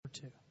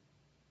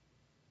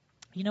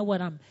You know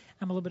what? I'm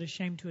a little bit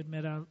ashamed to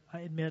admit. I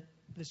admit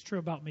it's true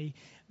about me.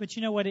 But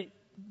you know what?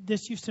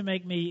 This used to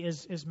make me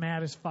as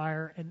mad as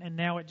fire, and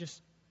now it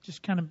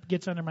just kind of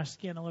gets under my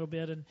skin a little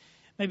bit. And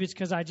maybe it's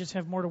because I just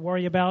have more to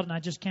worry about, and I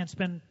just can't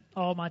spend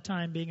all my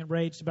time being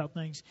enraged about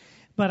things.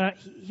 But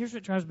here's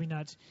what drives me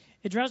nuts.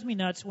 It drives me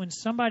nuts when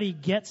somebody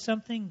gets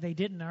something they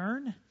didn't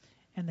earn,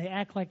 and they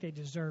act like they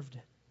deserved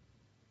it.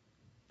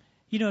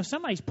 You know, if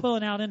somebody's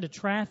pulling out into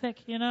traffic,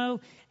 you know,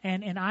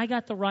 and I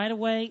got the right of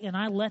way and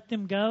I let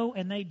them go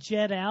and they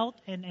jet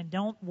out and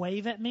don't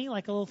wave at me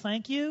like a little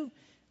thank you,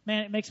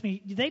 man, it makes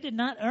me, they did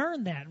not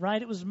earn that, right?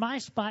 It was my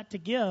spot to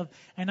give,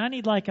 and I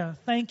need like a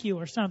thank you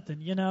or something,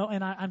 you know,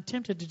 and I'm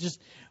tempted to just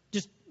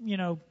you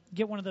know,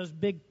 get one of those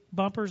big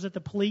bumpers that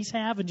the police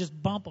have and just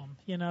bump them,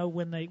 you know,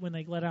 when they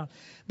let out.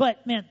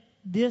 But, man,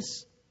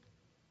 this,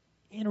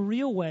 in a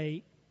real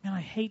way, and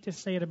I hate to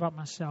say it about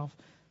myself,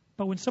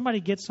 but when somebody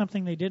gets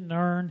something they didn't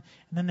earn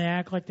and then they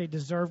act like they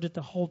deserved it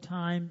the whole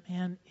time,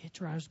 man, it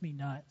drives me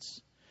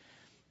nuts.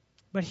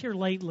 But here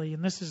lately,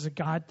 and this is a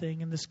God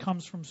thing, and this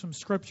comes from some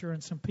scripture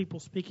and some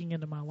people speaking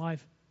into my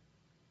life,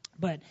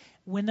 but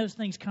when those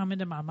things come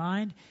into my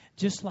mind,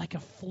 just like a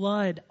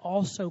flood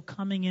also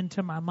coming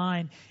into my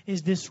mind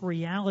is this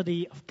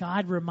reality of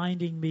God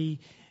reminding me,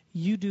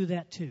 you do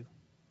that too.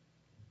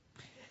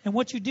 And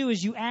what you do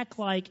is you act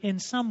like in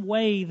some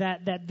way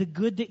that the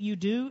good that you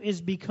do is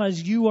because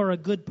you are a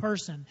good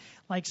person.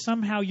 Like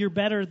somehow you're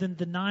better than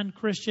the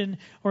non-Christian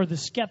or the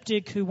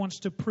skeptic who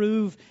wants to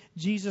prove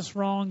Jesus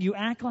wrong. You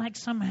act like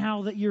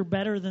somehow that you're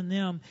better than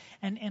them.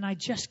 And I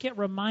just get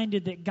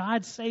reminded that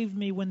God saved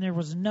me when there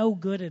was no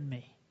good in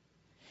me.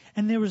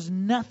 And there was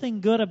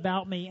nothing good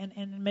about me.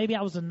 And maybe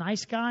I was a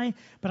nice guy,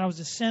 but I was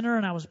a sinner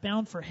and I was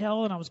bound for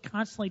hell, and I was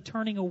constantly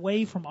turning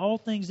away from all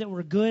things that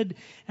were good.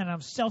 And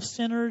I'm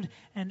self-centered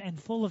and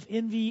full of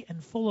envy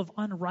and full of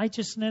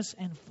unrighteousness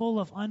and full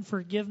of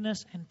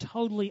unforgiveness and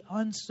totally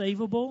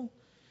unsavable.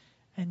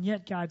 And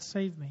yet God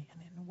saved me.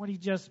 And what he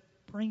just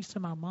brings to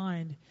my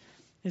mind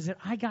is that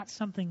I got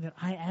something that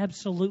I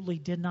absolutely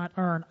did not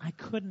earn. I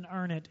couldn't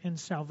earn it in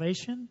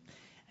salvation.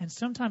 And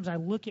sometimes I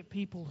look at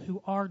people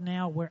who are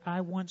now where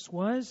I once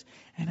was,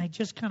 and I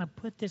just kind of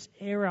put this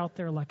air out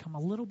there like I'm a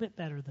little bit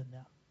better than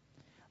them.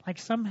 Like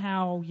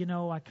somehow, you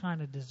know, I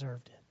kind of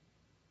deserved it.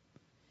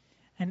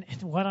 And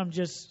what I'm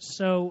just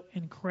so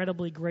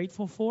incredibly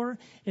grateful for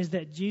is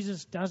that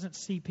Jesus doesn't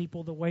see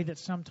people the way that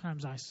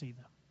sometimes I see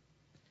them.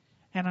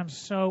 And I'm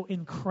so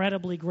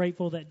incredibly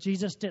grateful that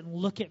Jesus didn't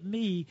look at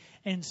me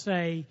and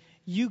say,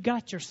 you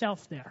got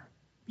yourself there.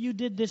 You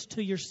did this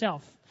to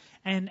yourself.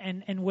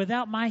 And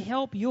without my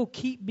help, you'll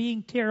keep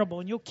being terrible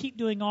and you'll keep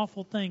doing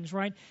awful things,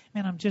 right?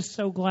 Man, I'm just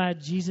so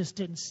glad Jesus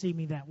didn't see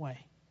me that way.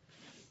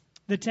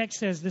 The text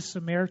says this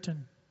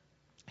Samaritan,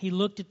 he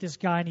looked at this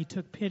guy and he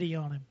took pity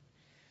on him.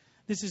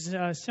 This is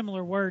a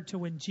similar word to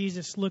when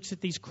Jesus looks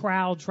at these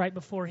crowds right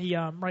before he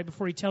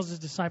tells his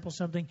disciples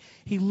something.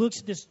 He looks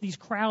at these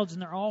crowds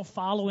and they're all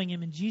following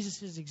him, and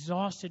Jesus is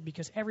exhausted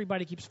because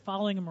everybody keeps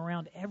following him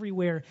around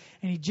everywhere,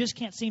 and he just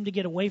can't seem to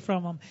get away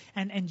from them.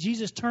 And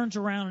Jesus turns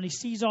around and he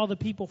sees all the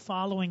people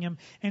following him,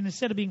 and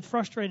instead of being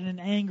frustrated and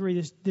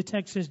angry, the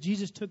text says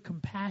Jesus took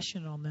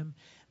compassion on them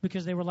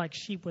because they were like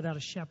sheep without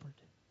a shepherd.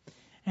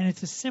 And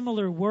it's a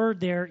similar word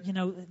there. You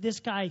know,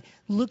 this guy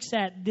looks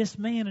at this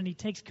man and he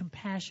takes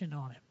compassion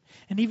on him.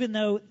 And even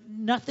though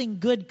nothing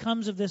good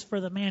comes of this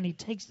for the man, he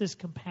takes this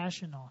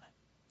compassion on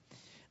him.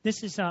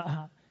 This is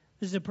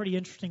a pretty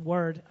interesting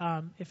word.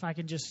 If I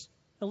can just,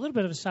 a little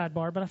bit of a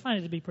sidebar, but I find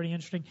it to be pretty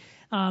interesting.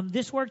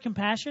 This word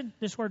compassion,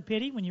 this word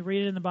pity, when you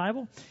read it in the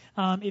Bible,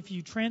 if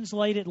you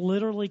translate it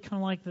literally,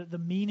 kind of like the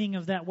meaning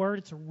of that word,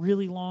 it's a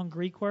really long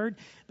Greek word.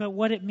 But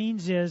what it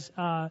means is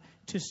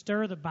to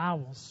stir the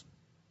bowels.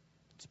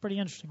 It's pretty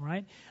interesting,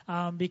 right?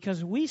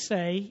 Because we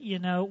say, you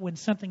know, when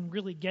something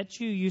really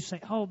gets you, you say,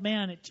 oh,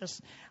 man,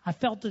 I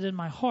felt it in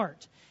my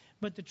heart.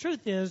 But the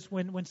truth is,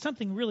 when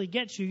something really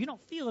gets you, you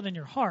don't feel it in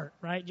your heart,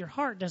 right? Your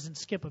heart doesn't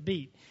skip a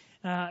beat.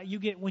 You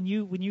get when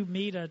you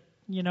meet a,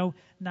 you know,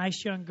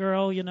 nice young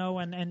girl, you know,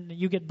 and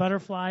you get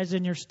butterflies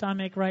in your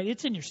stomach, right?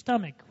 It's in your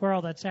stomach where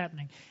all that's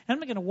happening. And I'm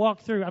not going to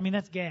walk through. I mean,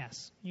 that's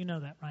gas. You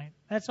know that, right?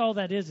 That's all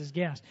that is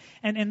gas.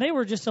 And they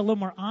were just a little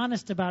more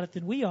honest about it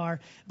than we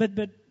are. But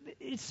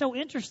it's so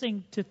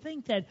interesting to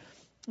think that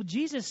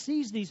Jesus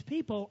sees these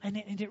people, and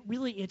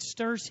it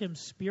stirs him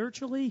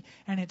spiritually,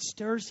 and it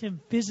stirs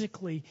him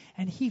physically,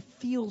 and he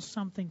feels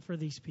something for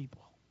these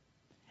people.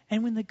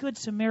 And when the Good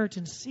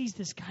Samaritan sees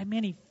this guy,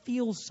 man, he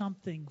feels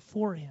something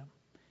for him.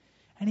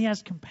 And he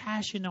has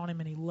compassion on him,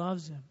 and he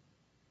loves him.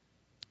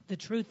 The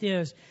truth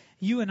is,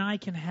 you and I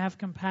can have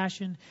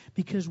compassion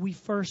because we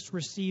first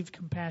received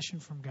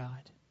compassion from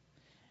God.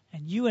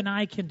 And you and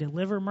I can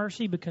deliver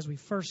mercy because we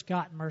first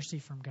got mercy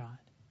from God.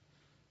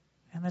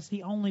 And that's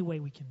the only way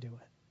we can do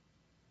it.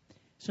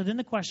 So then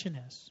the question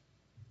is,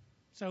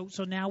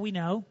 so now we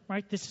know,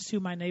 right? This is who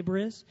my neighbor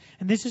is,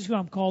 and this is who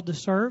I'm called to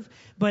serve.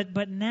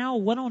 But now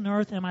what on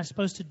earth am I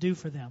supposed to do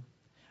for them?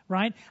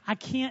 Right? I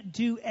can't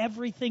do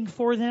everything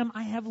for them.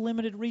 I have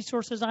limited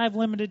resources. I have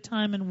limited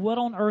time. And what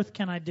on earth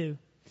can I do?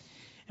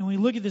 and we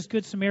look at this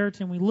Good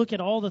Samaritan, we look at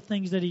all the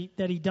things that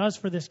he does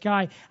for this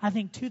guy, I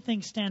think two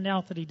things stand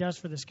out that he does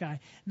for this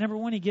guy. Number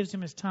one, he gives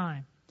him his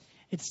time.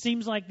 It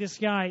seems like this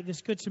guy,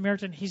 this Good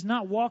Samaritan, he's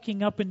not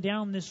walking up and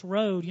down this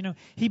road.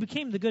 He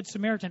became the Good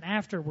Samaritan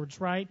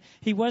afterwards, right?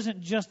 He wasn't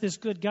just this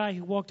good guy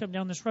who walked up and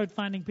down this road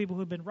finding people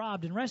who had been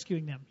robbed and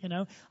rescuing them,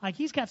 Like,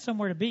 he's got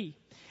somewhere to be.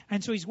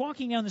 And so he's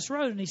walking down this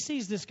road and he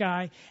sees this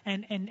guy,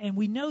 and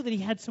we know that he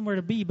had somewhere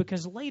to be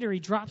because later he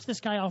drops this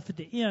guy off at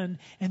the inn,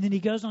 and then he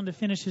goes on to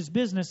finish his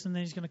business, and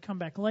then he's going to come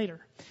back later.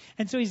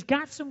 And so he's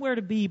got somewhere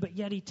to be, but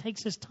yet he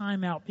takes his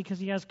time out because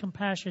he has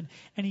compassion,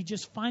 and he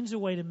just finds a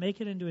way to make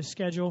it into his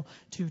schedule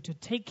to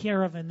take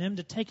care of him, and them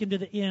to take him to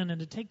the inn and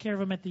to take care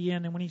of him at the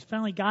inn. And when he's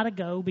finally got to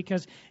go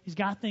because he's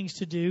got things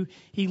to do,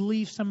 he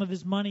leaves some of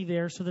his money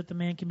there so that the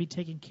man can be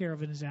taken care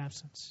of in his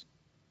absence.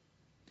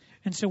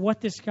 And so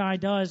what this guy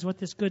does, what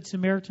this Good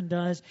Samaritan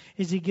does,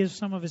 is he gives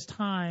some of his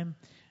time,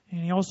 and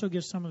he also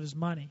gives some of his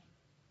money.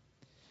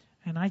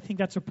 And I think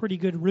that's a pretty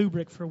good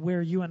rubric for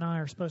where you and I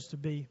are supposed to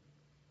be.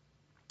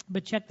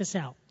 But check this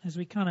out. As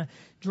we kind of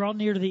draw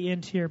near to the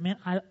end here, man,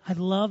 I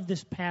love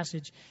this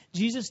passage.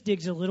 Jesus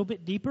digs a little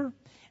bit deeper,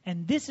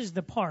 and this is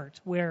the part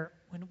where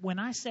when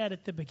I said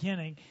at the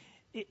beginning,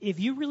 if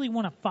you really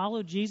want to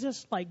follow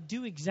Jesus, like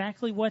do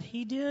exactly what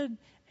he did,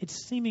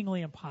 it's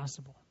seemingly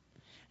impossible.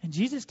 And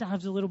Jesus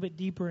dives a little bit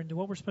deeper into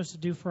what we're supposed to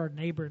do for our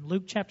neighbor in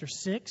Luke chapter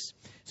 6.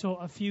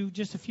 So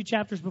just a few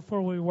chapters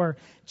before we were.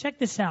 Check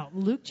this out.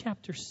 Luke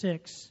chapter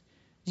 6,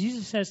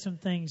 Jesus says some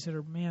things that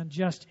are,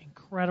 just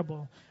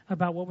incredible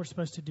about what we're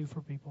supposed to do for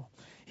people.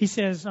 He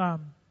says,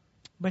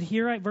 but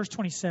here at verse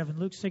 27,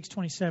 Luke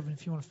 6:27,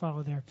 if you want to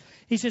follow there.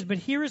 He says, but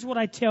here is what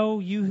I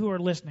tell you who are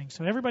listening.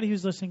 So everybody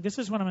who's listening, this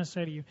is what I'm going to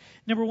say to you.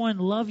 Number one,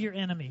 love your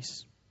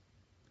enemies.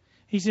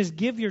 He says,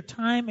 give your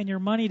time and your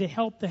money to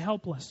help the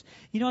helpless.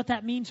 You know what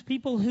that means?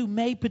 People who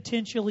may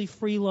potentially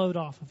freeload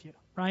off of you,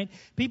 right?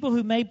 People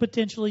who may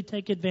potentially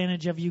take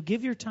advantage of you.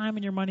 Give your time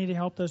and your money to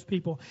help those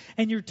people.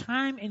 And your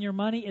time and your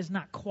money is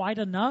not quite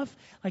enough.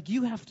 Like,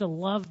 you have to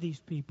love these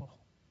people.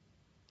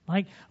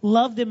 Like,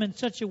 love them in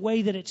such a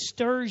way that it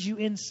stirs you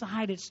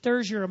inside. It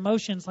stirs your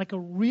emotions, like a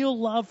real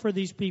love for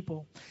these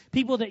people.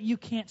 People that you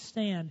can't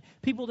stand.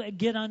 People that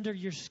get under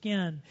your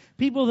skin.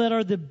 People that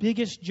are the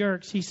biggest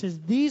jerks. He says,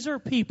 these are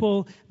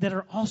people that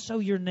are also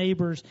your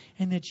neighbors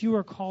and that you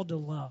are called to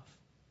love.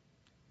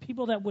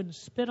 People that wouldn't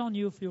spit on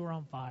you if you were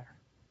on fire.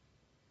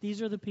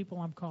 These are the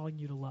people I'm calling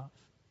you to love.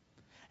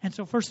 And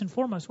so first and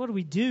foremost, what do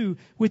we do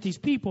with these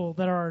people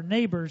that are our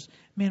neighbors?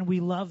 Man,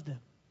 we love them.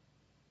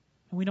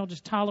 And we don't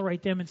just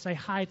tolerate them and say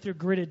hi through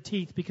gritted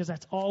teeth because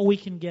that's all we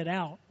can get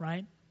out,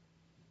 right?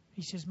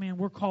 He says, man,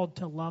 we're called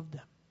to love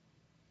them.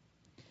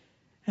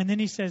 And then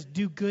he says,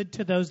 do good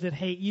to those that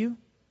hate you,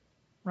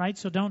 right?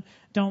 So don't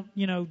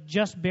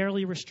just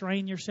barely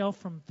restrain yourself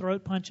from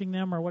throat punching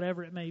them or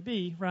whatever it may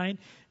be, right?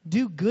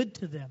 Do good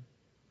to them.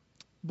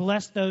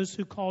 Bless those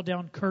who call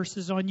down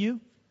curses on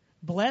you.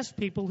 Bless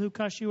people who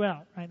cuss you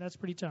out, right? That's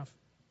pretty tough.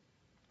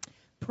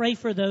 Pray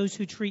for those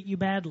who treat you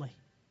badly.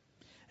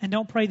 And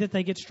don't pray that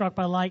they get struck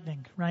by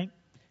lightning, right?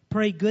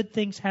 Pray good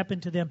things happen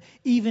to them,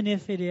 even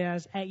if it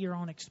is at your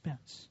own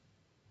expense.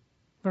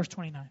 Verse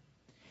 29. It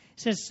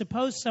says,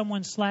 suppose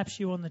someone slaps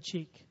you on the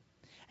cheek.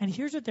 And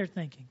here's what they're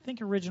thinking.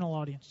 Think original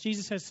audience.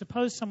 Jesus says,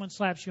 suppose someone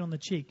slaps you on the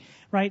cheek,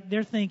 right?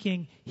 They're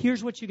thinking,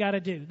 here's what you got to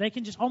do. They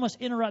can just almost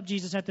interrupt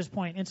Jesus at this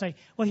point and say,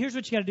 well, here's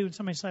what you got to do when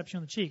somebody slaps you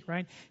on the cheek,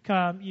 right?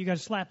 You got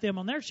to slap them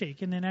on their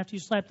cheek. And then after you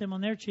slap them on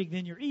their cheek,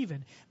 then you're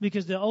even.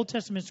 Because the Old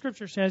Testament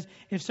scripture says,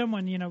 if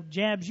someone,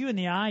 jabs you in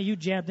the eye, you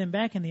jab them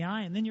back in the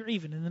eye, and then you're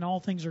even, and then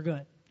all things are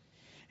good.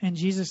 And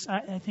Jesus,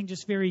 I think,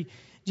 just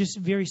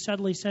very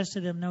subtly says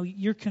to them, no,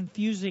 you're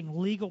confusing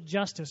legal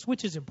justice,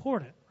 which is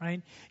important,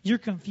 right? You're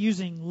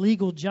confusing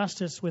legal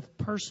justice with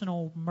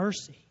personal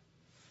mercy.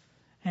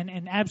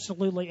 And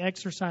absolutely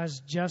exercise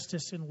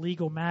justice in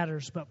legal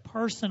matters. But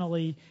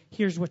personally,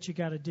 here's what you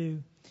got to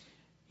do.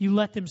 You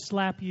let them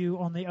slap you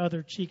on the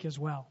other cheek as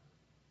well.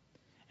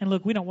 And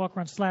look, we don't walk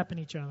around slapping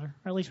each other.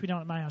 Or at least we don't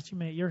at my house. You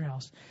may at your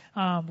house.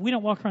 We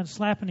don't walk around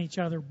slapping each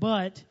other,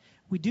 but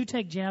we do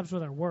take jabs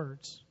with our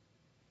words.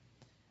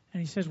 And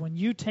he says, when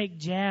you take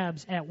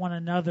jabs at one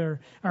another,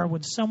 or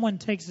when someone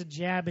takes a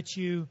jab at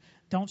you,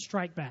 don't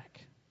strike back.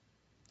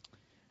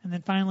 And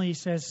then finally he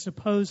says,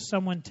 suppose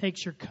someone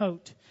takes your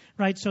coat,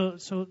 right? So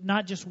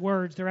not just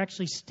words, they're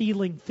actually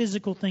stealing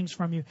physical things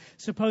from you.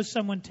 Suppose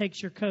someone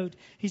takes your coat.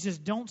 He says,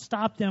 don't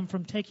stop them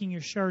from taking your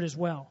shirt as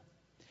well.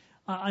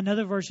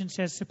 Another version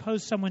says,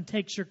 suppose someone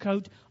takes your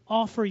coat,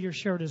 offer your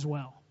shirt as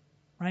well,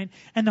 right?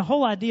 And the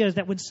whole idea is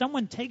that when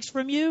someone takes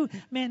from you,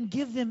 man,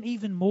 give them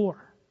even more.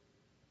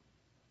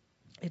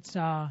 It's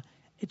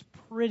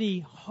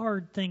pretty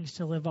hard things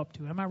to live up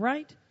to. Am I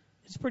right?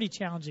 It's pretty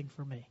challenging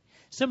for me.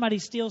 Somebody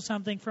steals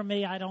something from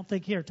me, I don't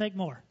think, here, take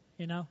more.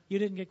 You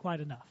didn't get quite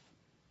enough.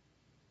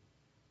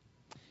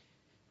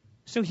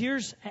 So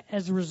here's,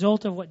 as a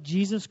result of what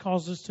Jesus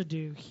calls us to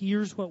do,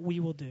 here's what we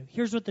will do.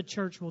 Here's what the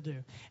church will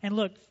do. And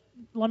look,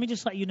 let me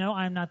just let you know,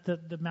 I'm not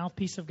the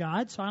mouthpiece of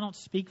God, so I don't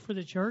speak for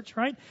the church,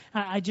 right?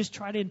 I just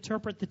try to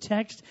interpret the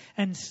text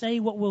and say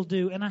what we'll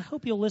do. And I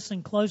hope you'll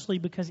listen closely,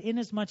 because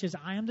inasmuch as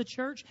I am the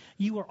church,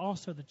 you are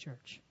also the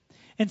church.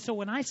 And so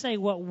when I say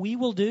what we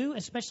will do,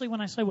 especially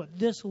when I say what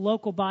this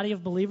local body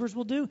of believers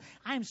will do,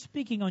 I am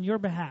speaking on your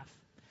behalf.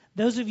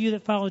 Those of you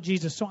that follow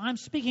Jesus. So I'm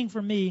speaking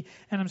for me,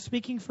 and I'm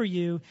speaking for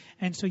you.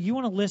 And so you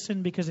want to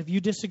listen, because if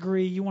you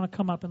disagree, you want to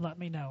come up and let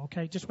me know,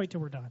 okay? Just wait till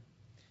we're done.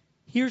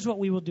 Here's what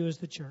we will do as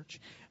the church.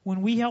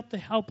 When we help the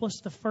helpless,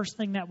 the first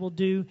thing that we'll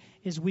do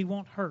is we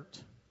won't hurt.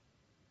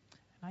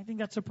 And I think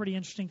that's a pretty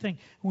interesting thing.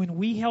 When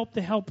we help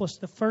the helpless,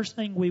 the first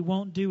thing we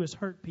won't do is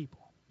hurt people.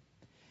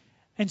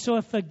 And so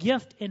if a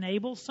gift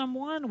enables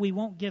someone, we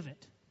won't give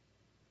it.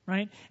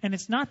 Right? And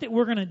it's not that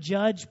we're going to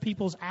judge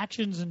people's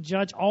actions and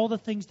judge all the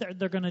things that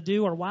they're going to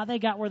do or why they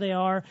got where they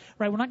are.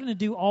 Right? We're not going to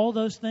do all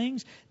those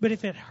things. But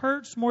if it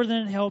hurts more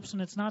than it helps,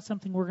 and it's not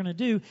something we're going to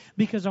do,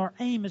 because our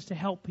aim is to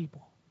help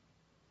people.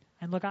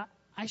 And look,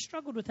 I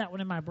struggled with that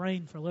one in my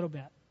brain for a little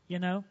bit, you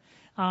know.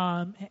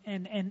 And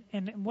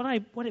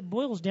what it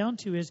boils down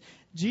to is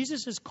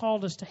Jesus has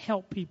called us to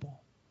help people.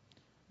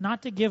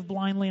 Not to give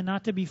blindly and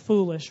not to be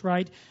foolish,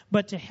 right?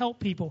 But to help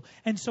people.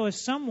 And so if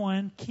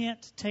someone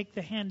can't take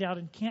the handout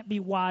and can't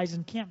be wise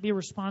and can't be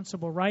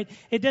responsible, right?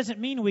 It doesn't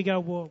mean we go,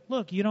 well,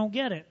 look, you don't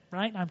get it,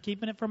 right? I'm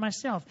keeping it for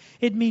myself.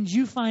 It means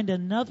you find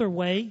another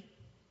way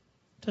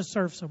to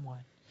serve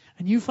someone.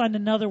 And you find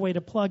another way to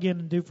plug in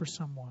and do for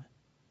someone.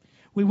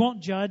 We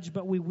won't judge,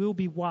 but we will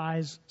be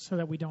wise so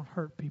that we don't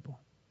hurt people.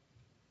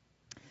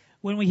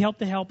 When we help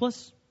the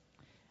helpless,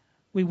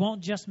 we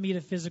won't just meet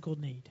a physical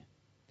need.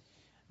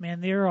 Man,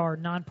 there are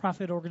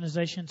nonprofit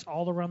organizations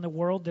all around the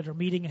world that are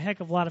meeting a heck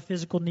of a lot of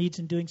physical needs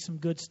and doing some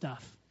good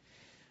stuff.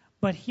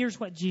 But here's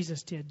what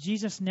Jesus did.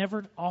 Jesus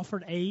never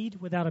offered aid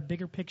without a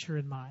bigger picture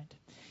in mind.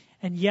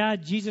 And yeah,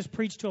 Jesus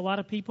preached to a lot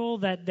of people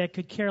that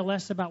could care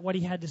less about what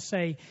he had to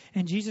say.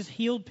 And Jesus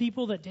healed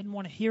people that didn't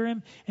want to hear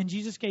him. And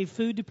Jesus gave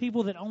food to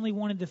people that only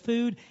wanted the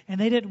food.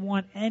 And they didn't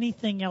want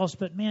anything else.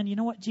 But man, you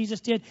know what Jesus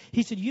did?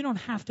 He said, you don't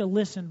have to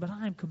listen, but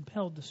I am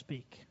compelled to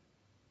speak.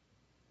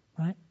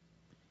 Right?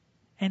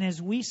 And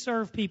as we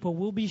serve people,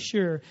 we'll be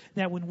sure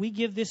that when we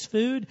give this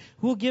food,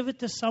 we'll give it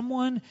to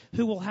someone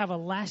who will have a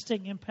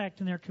lasting impact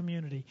in their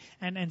community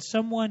and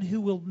someone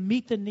who will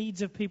meet the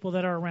needs of people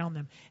that are around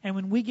them. And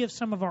when we give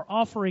some of our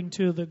offering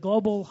to the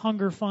Global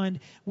Hunger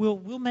Fund,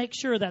 we'll make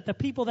sure that the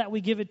people that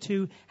we give it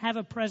to have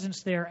a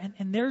presence there.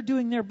 And they're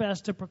doing their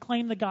best to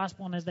proclaim the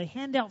gospel. And as they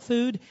hand out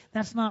food,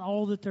 that's not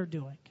all that they're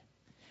doing.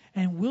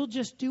 And we'll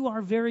just do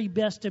our very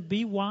best to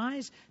be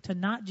wise, to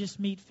not just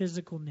meet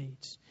physical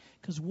needs.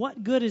 Because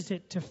what good is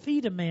it to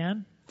feed a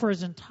man for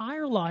his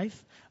entire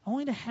life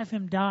only to have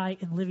him die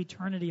and live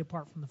eternity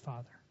apart from the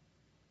Father?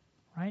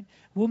 Right?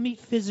 We'll meet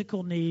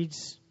physical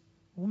needs.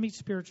 We'll meet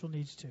spiritual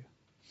needs too.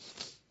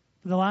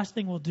 The last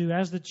thing we'll do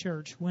as the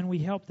church when we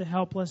help the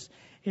helpless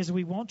is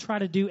we won't try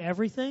to do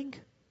everything,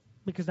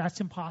 because that's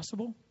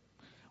impossible.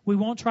 We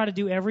won't try to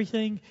do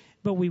everything,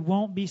 but we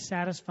won't be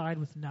satisfied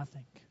with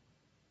nothing.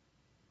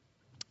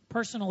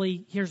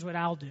 Personally, here's what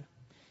I'll do.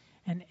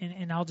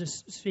 And I'll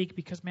just speak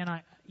because, man,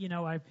 I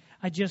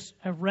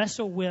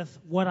wrestle with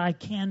what I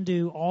can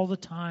do all the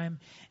time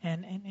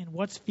and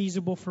what's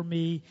feasible for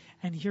me.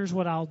 And here's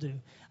what I'll do.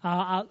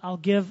 I'll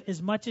give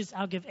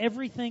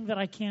everything that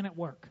I can at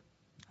work.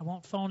 I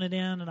won't phone it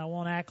in, and I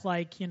won't act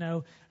like,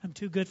 I'm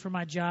too good for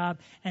my job.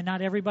 And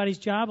not everybody's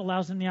job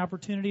allows them the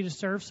opportunity to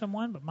serve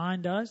someone, but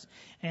mine does.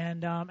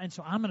 And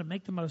so I'm going to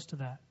make the most of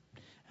that.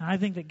 And I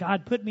think that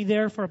God put me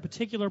there for a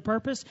particular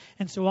purpose,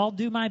 and so I'll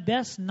do my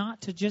best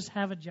not to just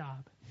have a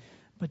job,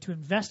 but to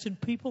invest in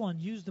people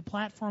and use the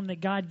platform that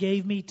God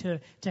gave me to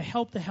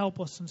help the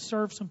helpless and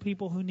serve some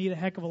people who need a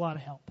heck of a lot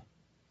of help.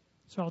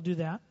 So I'll do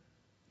that.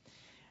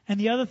 And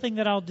the other thing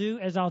that I'll do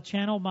is I'll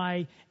channel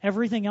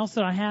everything else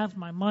that I have,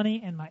 my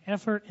money and my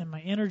effort and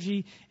my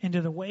energy,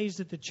 into the ways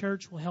that the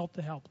church will help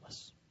the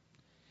helpless.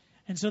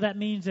 And so that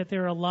means that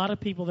there are a lot of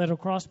people that will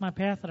cross my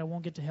path that I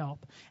won't get to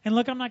help. And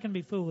look, I'm not going to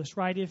be foolish,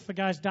 right? If a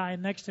guy's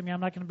dying next to me, I'm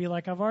not going to be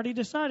like, I've already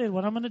decided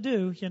what I'm going to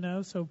do,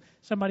 so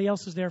somebody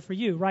else is there for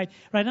you, right?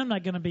 I'm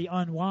not going to be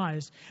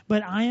unwise.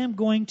 But I am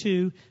going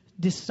to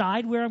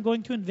decide where I'm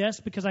going to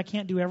invest because I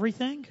can't do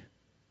everything.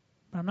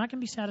 But I'm not going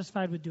to be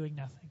satisfied with doing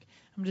nothing.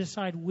 I'm going to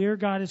decide where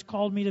God has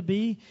called me to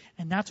be,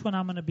 and that's what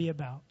I'm going to be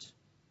about.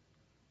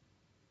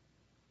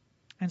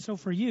 And so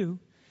for you,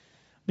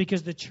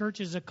 because the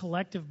church is a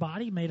collective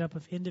body made up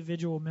of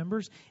individual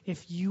members,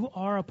 if you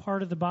are a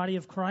part of the body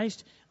of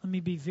Christ, let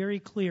me be very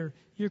clear,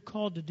 you're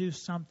called to do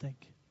something.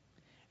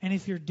 And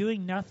if you're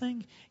doing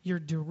nothing, you're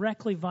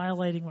directly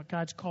violating what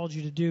God's called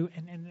you to do,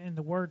 and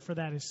the word for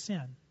that is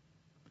sin.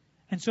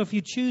 And so if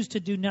you choose to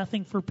do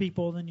nothing for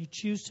people, then you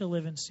choose to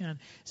live in sin.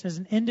 So as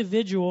an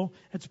individual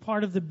that's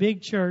part of the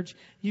big church,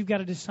 you've got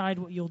to decide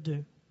what you'll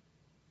do.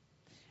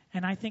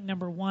 And I think,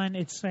 number one,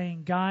 it's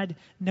saying, God,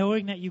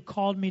 knowing that you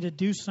called me to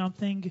do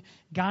something,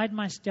 guide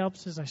my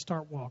steps as I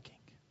start walking.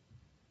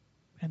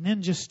 And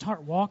then just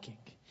start walking.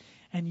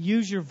 And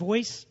use your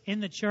voice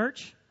in the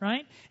church,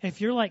 right?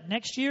 If you're like,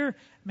 next year,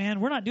 man,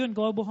 we're not doing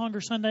Global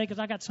Hunger Sunday because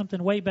I got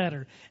something way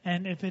better.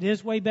 And if it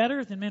is way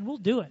better, then, man, we'll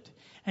do it.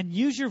 And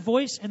use your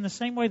voice in the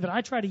same way that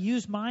I try to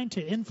use mine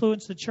to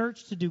influence the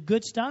church to do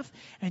good stuff.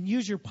 And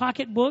use your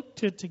pocketbook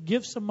to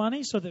give some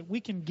money so that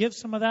we can give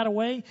some of that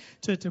away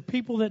to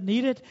people that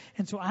need it.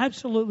 And so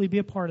absolutely be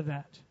a part of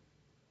that.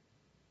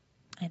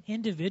 And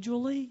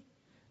individually,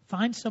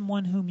 find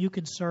someone whom you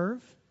can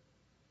serve.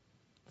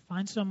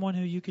 Find someone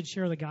who you can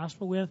share the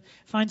gospel with.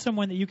 Find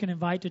someone that you can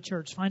invite to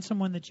church. Find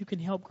someone that you can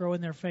help grow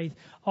in their faith.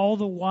 All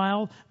the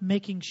while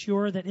making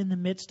sure that in the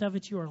midst of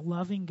it, you are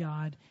loving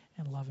God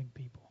and loving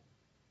people.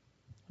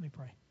 Let me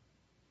pray.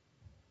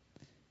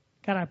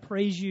 God, I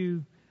praise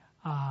you.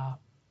 I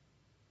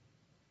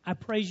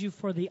praise you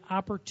for the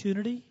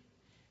opportunity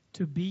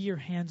to be your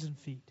hands and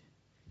feet.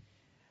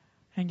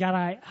 And God,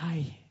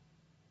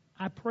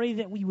 I pray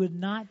that we would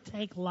not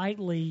take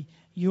lightly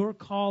your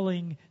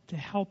calling to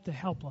help the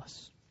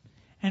helpless.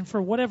 And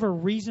for whatever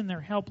reason they're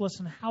helpless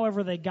and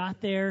however they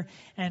got there,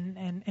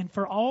 and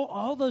for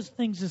all those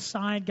things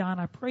aside, God,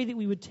 I pray that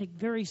we would take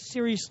very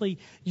seriously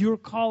your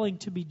calling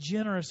to be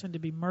generous and to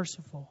be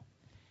merciful.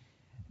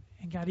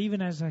 And God,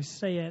 even as I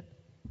say it,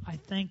 I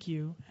thank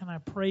you and I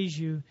praise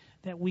you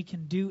that we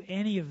can do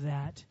any of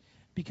that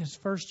because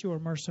first you are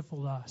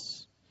merciful to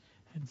us.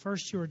 And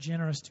first you are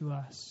generous to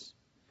us.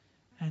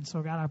 And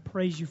so, God, I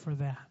praise you for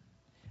that.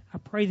 I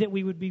pray that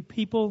we would be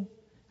people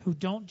who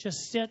don't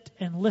just sit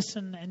and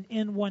listen and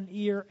in one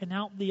ear and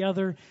out the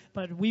other,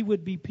 but we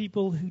would be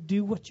people who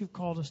do what you've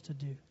called us to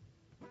do.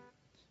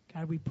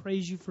 God, we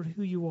praise you for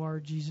who you are.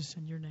 Jesus,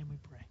 in your name we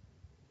pray.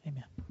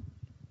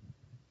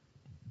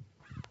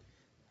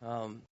 Amen.